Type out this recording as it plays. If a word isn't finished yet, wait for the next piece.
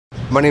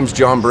My name's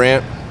John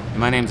Brant.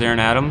 My name's Aaron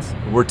Adams.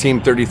 We're Team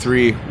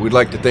 33. We'd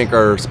like to thank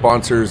our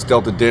sponsors,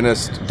 Delta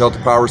Dentist, Delta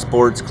Power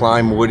Sports,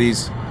 Climb,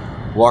 Woody's,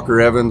 Walker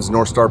Evans,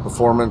 North Star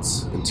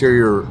Performance,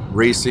 Interior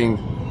Racing,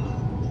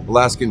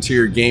 Alaska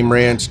Interior Game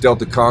Ranch,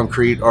 Delta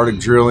Concrete, Arctic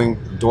Drilling,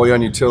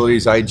 Doyon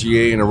Utilities,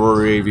 IGA, and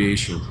Aurora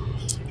Aviation.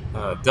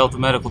 Delta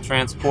Medical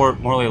Transport,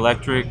 Morley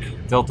Electric,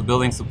 Delta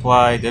Building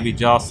Supply, Debbie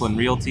Jocelyn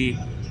Realty,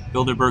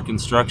 Bilderberg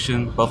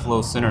Construction,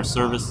 Buffalo Center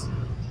Service,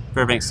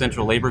 Fairbanks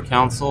Central Labor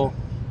Council,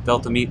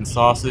 Delta Meat and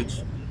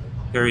Sausage,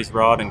 Perry's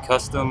Rod and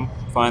Custom,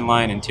 Fine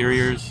Line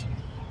Interiors,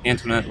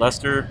 Antoinette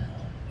Lester,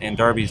 and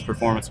Darby's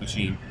Performance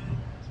Machine.